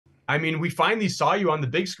I mean, we finally saw you on the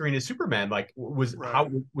big screen as Superman. Like, Right.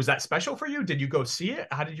 was that special for you? Did you go see it?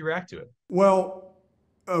 How did you react to it? Well,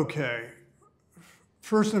 okay.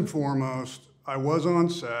 First and foremost, I was on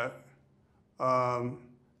set. Um,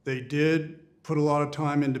 they did put a lot of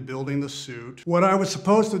time into building the suit. What I was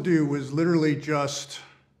supposed to do was literally just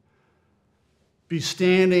be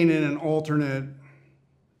standing in an alternate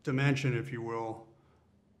dimension, if you will,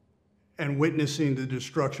 and witnessing the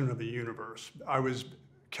destruction of a universe.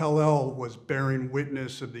 Kal-El was bearing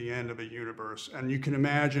witness of the end of a universe. And you can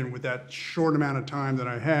imagine with that short amount of time that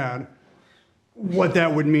I had, what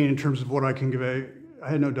that would mean in terms of what I can convey. I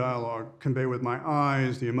had no dialogue, convey with my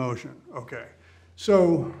eyes, the emotion. Okay.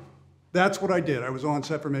 So that's what I did. I was on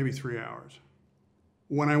set for maybe 3 hours.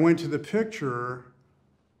 When I went to the picture,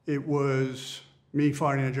 it was me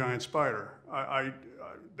fighting a giant spider. I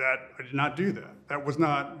did not do that. That was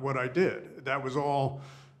not what I did. That was all,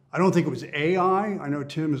 I don't think it was AI. I know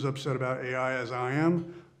Tim is upset about AI as I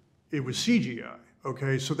am. It was CGI.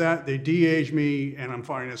 Okay, so that they de-aged me and I'm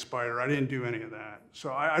fighting a spider. I didn't do any of that.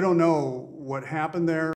 So I don't know what happened there.